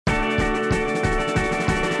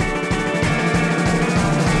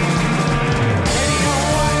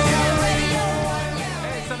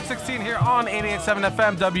101.7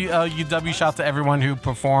 FM, WLUW. Shout out to everyone who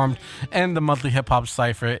performed in the monthly hip hop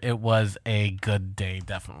cipher. It was a good day,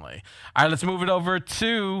 definitely. All right, let's move it over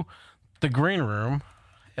to the green room.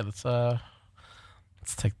 Yeah, let's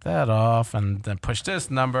take that off and then push this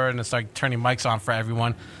number and then start turning mics on for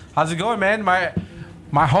everyone. How's it going, man? My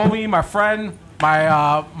homie, my friend,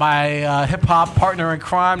 my hip hop partner in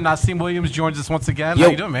crime, Nasim Williams, joins us once again. Yo. How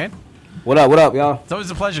you doing, man? What up, y'all? It's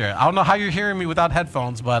always a pleasure. I don't know how you're hearing me without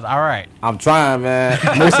headphones, but all right. I'm trying, man.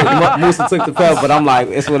 Musa took the pill, but I'm like,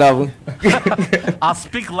 it's whatever. I'll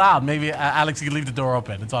speak loud. Maybe Alex, you can leave the door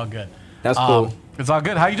open. It's all good. That's cool. It's all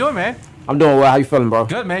good. How you doing, man? I'm doing well. How you feeling, bro?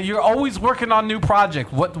 Good, man. You're always working on new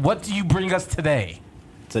projects. What do you bring us today?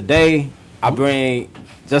 Today, I bring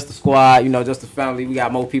just the squad, just the family. We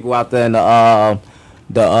got more people out there in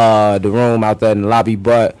the room out there in the lobby,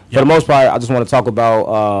 but for the most part, I just want to talk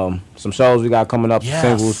about some shows we got coming up, yes.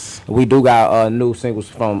 singles. We do got new singles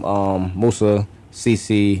from Musa,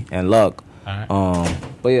 CC, and Luck. All right.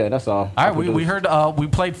 But yeah, that's all. All right, we heard we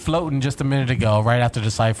played Floatin' just a minute ago, right after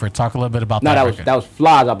the cipher. Talk a little bit about that. No, that was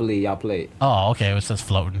Flies, I believe y'all played. Oh, okay. It says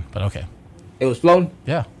Floatin', but okay. It was Floatin'?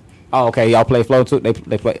 Yeah. Oh, okay. Y'all play Floatin' too?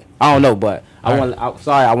 They play. I don't know, but I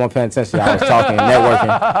wasn't paying attention. I was talking,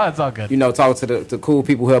 networking. It's all good. Talking to the cool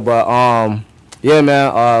people here, but yeah,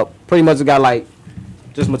 man. Pretty much got like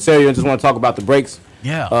just material and just want to talk about the breaks.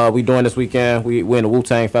 Yeah. We doing this weekend. We in the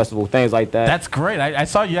Wu-Tang Festival, things like that. That's great. I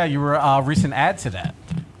saw, you were a recent add to that.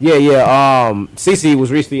 Yeah. CC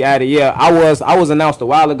was recently added. Yeah, I was announced a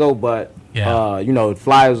while ago, but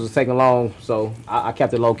flyers was taking long, so I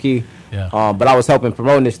kept it low key. Yeah. But I was helping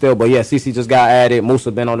promoting it still. But yeah, CC just got added.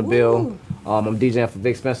 Musa been on the bill. I'm DJing for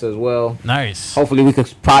Vic Spencer as well. Nice. Hopefully we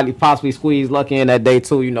could possibly squeeze Lucky in that day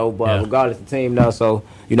too, but regardless the team does, so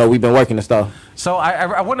we've been working and stuff. So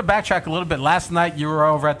I want to backtrack a little bit. Last night you were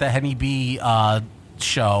over at the Henny B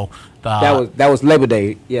show. That was Labor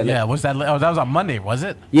Day. Yeah. Was that? Oh, that was on Monday, was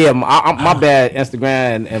it? Yeah, my bad.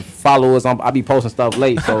 Instagram and followers. I be posting stuff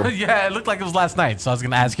late. So yeah, it looked like it was last night. So I was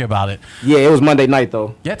gonna ask you about it. Yeah, it was Monday night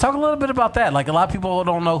though. Yeah, talk a little bit about that. Like a lot of people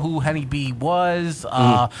don't know who Henny B was.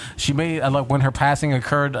 She made when her passing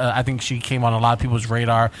occurred. I think she came on a lot of people's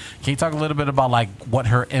radar. Can you talk a little bit about like what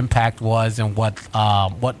her impact was and what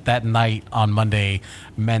that night on Monday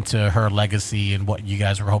meant to her legacy and what you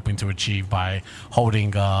guys were hoping to achieve by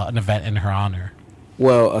holding an event in her honor?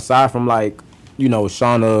 Well, aside from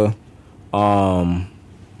Shauna,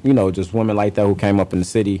 just women like that who came up in the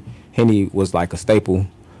city, Henny was like a staple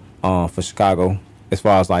for Chicago as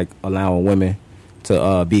far as like allowing women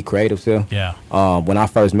to be creative still. Yeah. When I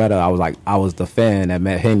first met her, I was the fan that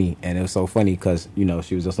met Henny, and it was so funny because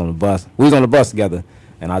she was just on the bus. We was on the bus together,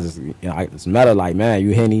 and I just met her like, man,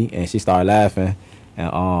 you Henny, and she started laughing, and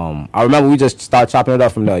I remember we just started chopping it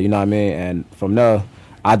up from there. You know what I mean? And from there,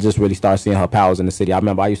 I just really started seeing her powers in the city. I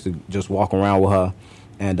remember I used to just walk around with her,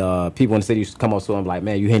 and people in the city used to come up to her and be like,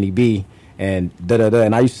 man, you Henny B, and da-da-da.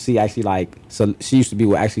 And I used to see actually she used to be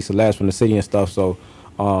with actually celebs from the city and stuff. So,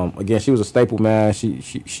 again, she was a staple, man.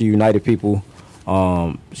 She united people.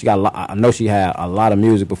 She got I know she had a lot of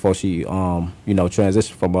music before she,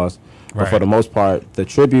 transitioned from us. Right. But for the most part, the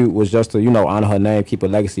tribute was just to, honor her name, keep her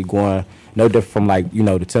legacy going. No different from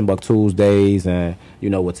the Timbuktu's days and,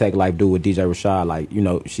 what Tech Life do with DJ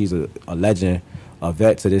Rashad. She's a legend, a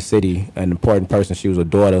vet to this city, an important person. She was a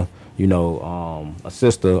daughter, a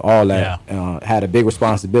sister, all that. Yeah. Had a big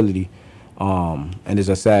responsibility. And it's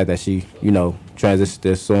just sad that she, transitioned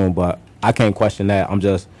this soon. But I can't question that. I'm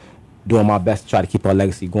just doing my best to try to keep her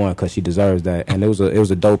legacy going because she deserves that. And it was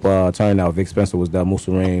a dope turnout. Vic Spencer was there, Musa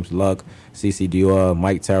Reams, Luck, CC Dior,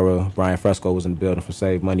 Mike Terra, Brian Fresco was in the building for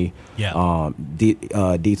Save Money. Yeah.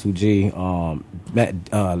 D2G.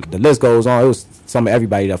 The list goes on. It was some of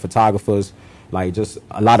everybody there, photographers, like just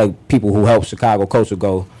a lot of people who helped Chicago culture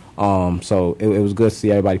go. So it was good to see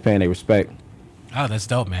everybody paying their respect. Oh, that's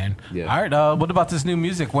dope, man. Yeah. All right. What about this new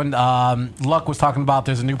music? When Luck was talking about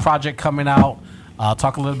there's a new project coming out.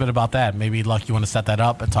 Talk a little bit about that. Maybe, Luck, you want to set that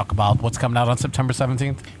up and talk about what's coming out on September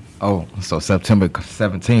 17th? Oh, so September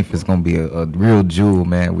 17th is going to be a real jewel,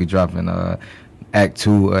 man. We dropping Act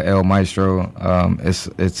 2 El Maestro.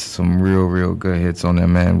 It's some real good hits on there,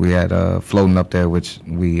 man. We had Floating Up there, which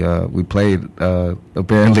we played.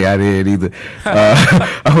 Apparently I did either.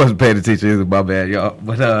 I wasn't paying attention either, my bad, y'all.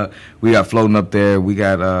 But we got Floating Up there. We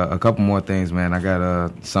got a couple more things, man. I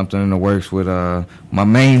got something in the works with my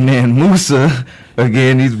main man, Musa.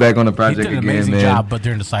 Again, he's back on the project again, man. He did an amazing job, but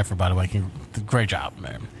during the cypher, by the way. Great job,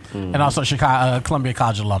 man. And also Chicago, Columbia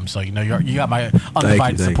College alum, so you got my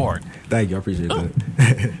undivided support. Thank you, I appreciate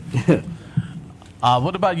that.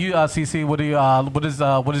 What about you, CC? What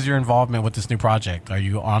is your involvement with this new project? Are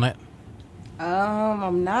you on it?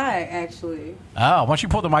 I'm not actually. Oh, why don't you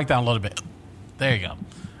pull the mic down a little bit? There you go.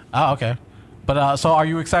 Oh, okay. But so, are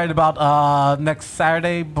you excited about next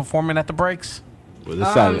Saturday performing at the Breaks? Well,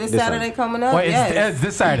 this Saturday coming up. Wait, it's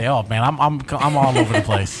this Saturday. Oh man, I'm all over the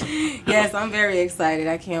place. Yes, I'm very excited.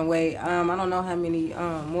 I can't wait. I don't know how many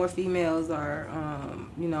more females are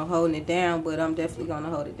holding it down, but I'm definitely gonna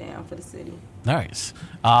hold it down for the city. Nice.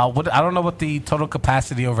 I don't know what the total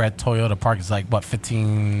capacity over at Toyota Park is like. What,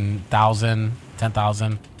 15,000,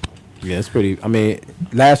 10,000? Yeah, it's pretty. I mean,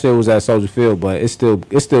 last year was at Soldier Field, but it's still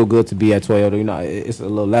good to be at Toyota. You know, it's a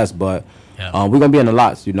little less, but we're gonna be in the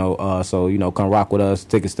lots. You know, so come rock with us.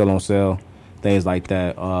 Tickets still on sale, things like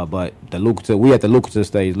that. But we at the lucrative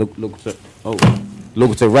stage,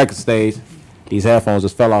 lucrative record stage. These headphones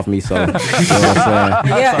just fell off me, so you know what I'm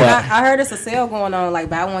saying? Yeah, I heard it's a sale going on, like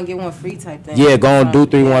buy one get one free type thing. Yeah, go on, do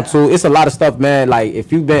 312. It's a lot of stuff, man. Like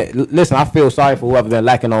if you've been listen, I feel sorry for whoever been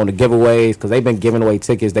lacking on the giveaways because they've been giving away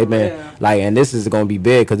tickets. They've been and this is gonna be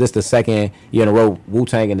big because it's the second year in a row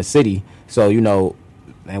Wu-Tang in the city. So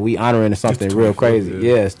and we honoring something real crazy.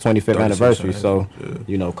 Yeah, it's 25th anniversary. So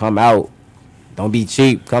come out. Don't be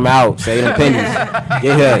cheap. Come out. Save them pennies.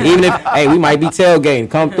 Get here. Even if we might be tailgating.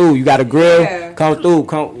 Come through. You got a grill. Yeah. Come through.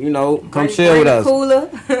 Come chill with us. Cooler.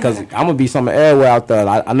 Because I'm gonna be somewhere everywhere out there.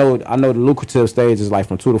 I know the lucrative stage is like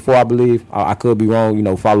from 2 to 4, I believe. I could be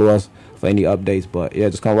wrong. Follow us for any updates. But yeah,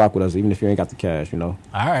 just come rock with us, even if you ain't got the cash. All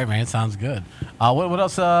right, man. Sounds good. What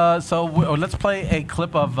else? Let's play a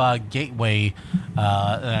clip of Gateway.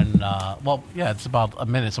 It's about a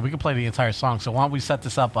minute, so we can play the entire song. So why don't we set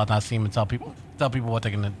this up on Nasim and tell people what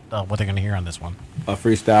they're gonna hear on this one. A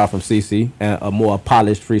freestyle from CC and a more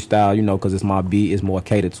polished freestyle, because it's my beat, it's more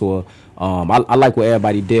catered to her. I like what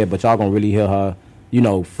everybody did, but y'all gonna really hear her,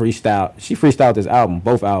 freestyle. She freestyled this album,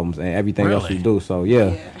 both albums, and everything else she do. So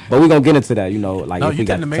yeah. But we're gonna get into that, if we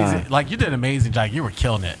got the time. Like you did an amazing job. You were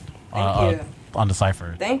killing it. Thank you. On the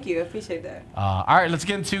cipher. Thank you. Appreciate that. All right, let's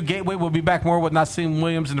get into Gateway. We'll be back more with Nasim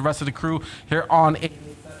Williams and the rest of the crew here on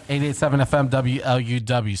 887 FM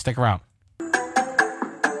WLUW. Stick around.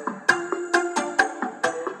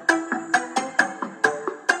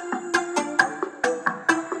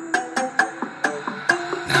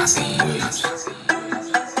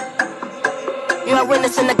 You are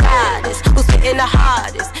witnessing the goddess who's hitting the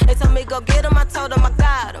hardest. They told me go get him, I told him I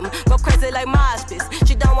got him. Go crazy like Gzus Piece.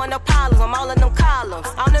 She don't want no problems, I'm all in them columns.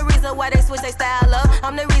 I'm the reason why they switch their style up.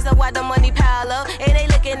 I'm the reason why the money pile up. And they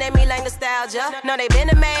looking at me like nostalgia. No, they been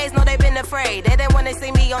amazed, no, they been afraid. They didn't want to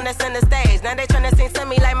see me on that center stage. Now they tryna sing to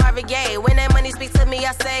me like Marvin Gaye. When that money speaks to me,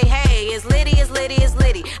 I say, hey, it's litty, it's litty, it's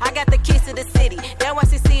litty. I got the keys to the city. That's why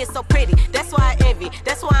CC is so pretty. That's why I envy.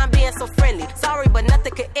 That's why I'm being so friendly. Sorry, but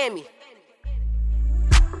nothing could end me.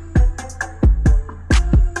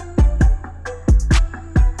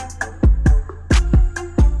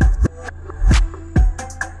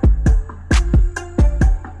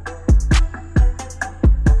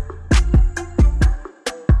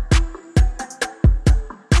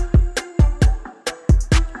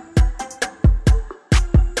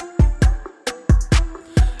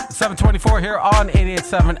 724 here on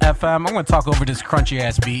 88.7 FM. I'm going to talk over this crunchy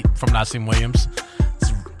ass beat from Nasim Williams.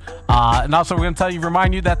 And also, we're going to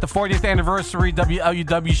remind you that the 40th anniversary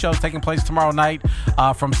WLUW show is taking place tomorrow night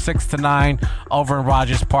from 6 to 9 over in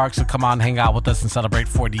Rogers Park. So come on, hang out with us and celebrate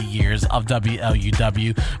 40 years of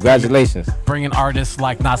WLUW. Congratulations. Bringing artists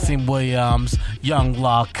like Nasim Williams, Young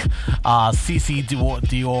Luck, CC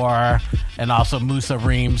Dior, and also Musa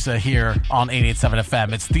Reams here on 88.7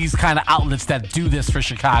 FM. It's these kind of outlets that do this for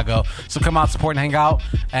Chicago. So come out, support, and hang out,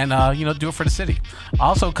 and do it for the city.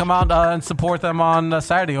 Also, come out and support them on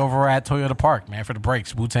Saturday over at Toyota Park, man, for the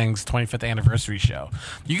Breaks, Wu-Tang's 25th anniversary show.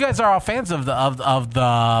 You guys are all fans of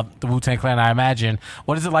the Wu-Tang Clan, I imagine.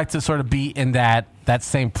 What is it like to sort of be in that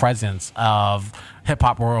same presence of hip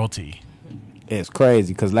hop royalty? It's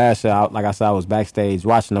crazy because last year, like I said, I was backstage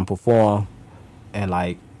watching them perform, and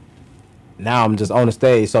now I'm just on the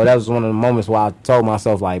stage. So that was one of the moments where I told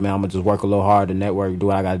myself, man, I'm gonna just work a little hard to network, do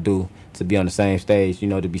what I gotta do to be on the same stage,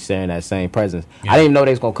 to be sharing that same presence. Yeah. I didn't know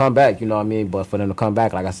they was gonna come back, you know what I mean? But for them to come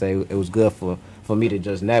back, like I say, it was good for me to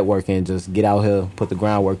just network and just get out here, put the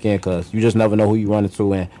groundwork in, because you just never know who you run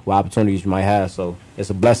into and what opportunities you might have. So it's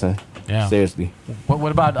a blessing. Yeah. Seriously.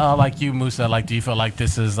 What about like you, Musa? Do you feel like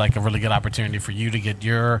this is a really good opportunity for you to get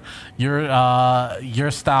your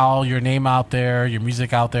style, your name out there, your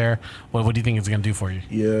music out there? What do you think it's gonna do for you?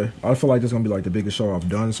 Yeah, I feel like this is gonna be the biggest show I've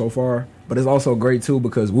done so far. But it's also great too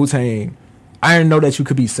because Wu-Tang, I didn't know that you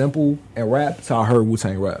could be simple and rap until I heard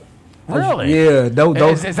Wu-Tang rap. Really? Yeah.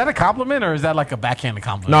 Is that a compliment or is that a backhanded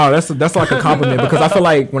compliment? No, that's like a compliment because I feel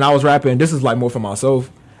like when I was rapping, this is more for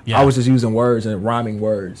myself. I was just using words and rhyming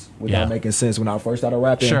words without making sense when I first started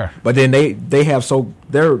rapping. Sure. But then they have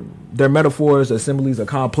their metaphors, their similes are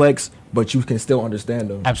complex, but you can still understand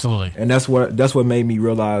them. Absolutely. And that's what made me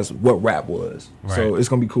realize what rap was. Right. So it's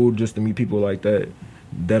gonna be cool just to meet people like that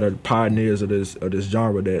are pioneers of this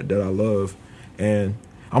genre that I love, and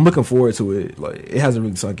I'm looking forward to it. Like, it hasn't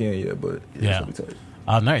really sunk in yet, but it's gonna be tight.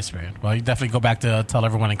 Oh, nice, man. Well, you definitely go back to tell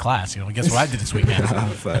everyone in class. Guess what I did this weekend.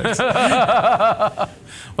 Facts.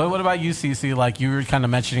 Well, what about you, CC? Like, you were kind of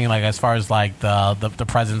mentioning, like, as far as like the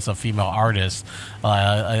presence of female artists,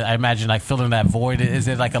 I imagine like filling that void. Is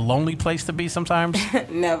it like a lonely place to be sometimes?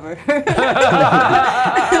 Never.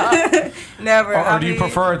 Never. Or do you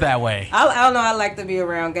prefer it that way? I don't know. I like to be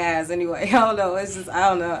around guys anyway. I don't know. It's just, I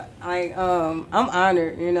don't know. Like, I'm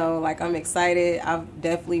honored, like, I'm excited. I've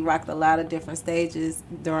definitely rocked a lot of different stages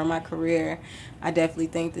during my career. I definitely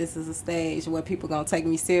think this is a stage where people going to take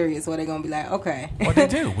me serious, where they're going to be like, okay. Well, they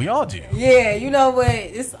do. We all do. Yeah, but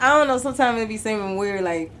it's, I don't know, sometimes it be seeming weird.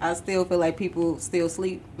 Like, I still feel like people still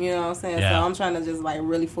sleep, you know what I'm saying? Yeah. So I'm trying to just, like,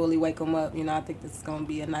 really fully wake them up. I think this is going to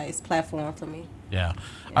be a nice platform for me. Yeah.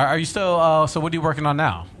 Are you still, so what are you working on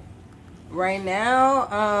now? Right now,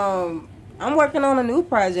 I'm working on a new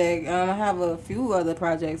project. I have a few other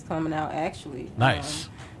projects coming out, actually. Nice.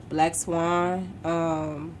 Black Swan.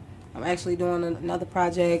 I'm actually doing another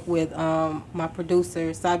project with my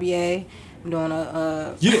producer, Sabier. I'm doing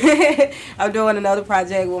I'm doing another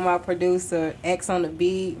project with my producer, X on the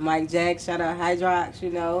Beat, Mike Jack. Shout out Hydrox.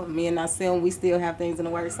 Me and Nasim, we still have things in the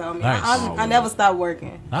works. So nice. I never stop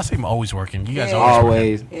working. Nasim always working. You guys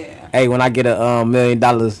always. Yeah. Hey, when I get $1 million,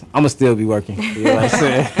 I'ma still be working. You know what I'm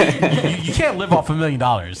saying? you can't live off $1 million.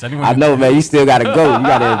 I know, man. You still gotta go. You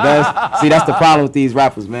gotta invest. See, that's the problem with these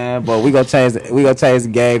rappers, man. But we gonna change the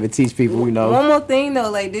game and teach people. One more thing though,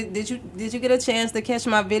 like, did you get a chance to catch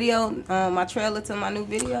my video? My trailer to my new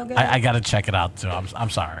video game? I gotta check it out too. I'm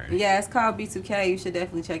sorry. Yeah, it's called B2K. You should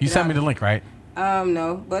definitely check it out. You sent me the link, right?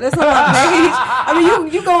 No, but it's on my page. I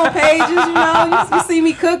mean, you go on pages, you see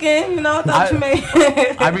me cooking, I thought you made.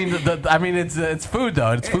 I mean, it's food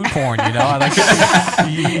though. It's food porn, Like,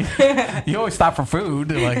 you always stop for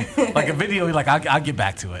food, like a video. Like, I'll get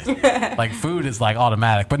back to it. Like, food is like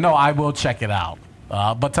automatic, but no, I will check it out.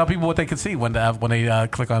 But tell people what they can see when they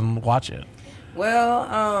click on watch it.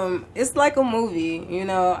 Well, it's like a movie,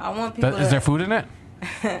 I want people. Is there food in it?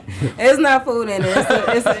 It's not food in it.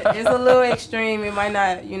 It's a little extreme. It might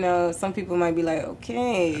not, some people might be like,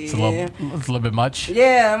 okay. It's a little bit much.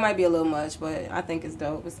 Yeah, it might be a little much, but I think it's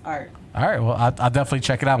dope. It's art. All right, well, I'll definitely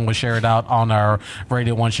check it out, and we'll share it out on our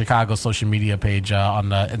Radio 1 Chicago social media page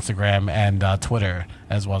on Instagram and Twitter,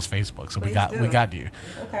 as well as Facebook. So we got you.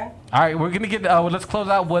 Okay. All right, we're gonna get. Let's close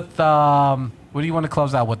out with. What do you want to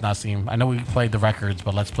close out with, Nasim? I know we played the records,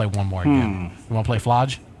 but let's play one more again. You want to play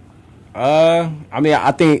Flodge? I mean,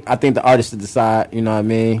 I think the artist should decide. You know what I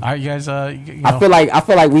mean? All right, you guys. I feel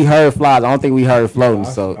like we heard Flodge. I don't think we heard Floating.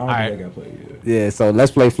 So all right. Yeah, so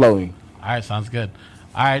let's play Floating. All right, sounds good.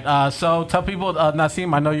 All right, so tell people,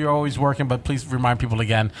 Nasim, I know you're always working, but please remind people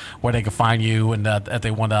again where they can find you, and if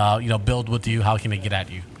they want to, build with you, how can they get at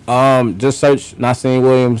you? Just search Nasim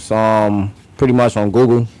Williams. Pretty much on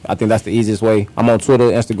Google. I think that's the easiest way. I'm on Twitter,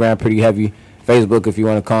 Instagram, pretty heavy. Facebook, if you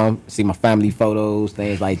want to come see my family photos,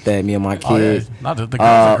 things like that. Me and my kids. Oh, yeah. No, the girls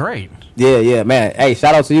are great. Yeah, man. Hey,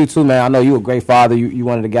 shout out to you too, man. I know you a great father. You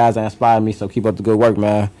one of the guys that inspired me. So keep up the good work,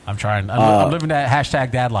 man. I'm trying. I'm living that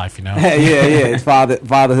hashtag dad life, Yeah. It's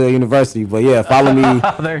Fatherhood University. But yeah, follow me.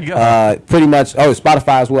 There you go. Pretty much. Oh,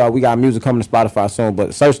 Spotify as well. We got music coming to Spotify soon.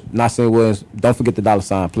 But search Nasim Williams. Don't forget the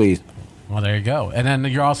 $, please. Well, there you go. And then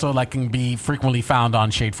you're also can be frequently found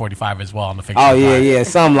on Shade 45 as well on the Facebook. Oh yeah,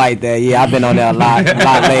 something like that. Yeah, I've been on there a lot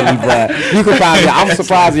lately. But you can find me. I'm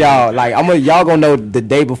surprised y'all. Like y'all gonna know the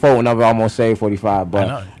day before whenever I'm on Shade 45.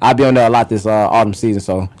 But I'll be on there a lot this autumn season.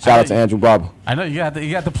 So shout out to Andrew Barber. I know you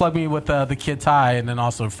have to plug me with the kid Ty and then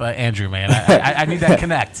also Andrew, man. I need that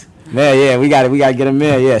connect. Man, yeah, we got to get him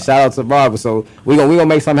in. Yeah, shout out to Barber. So we gonna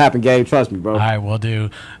make something happen, Gabe. Trust me, bro. All right, we'll do.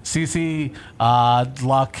 CC,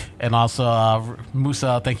 Luck, and also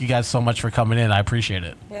Musa. Thank you guys so much for coming in. I appreciate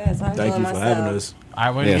it. Yes, I'm thank you myself. for having us.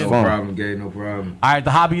 All right, no problem, Gabe. No problem. All right,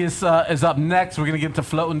 the hobby is up next. We're gonna get into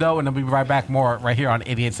Floating Though, and then we'll be right back more right here on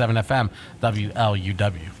 88.7 FM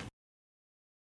WLUW.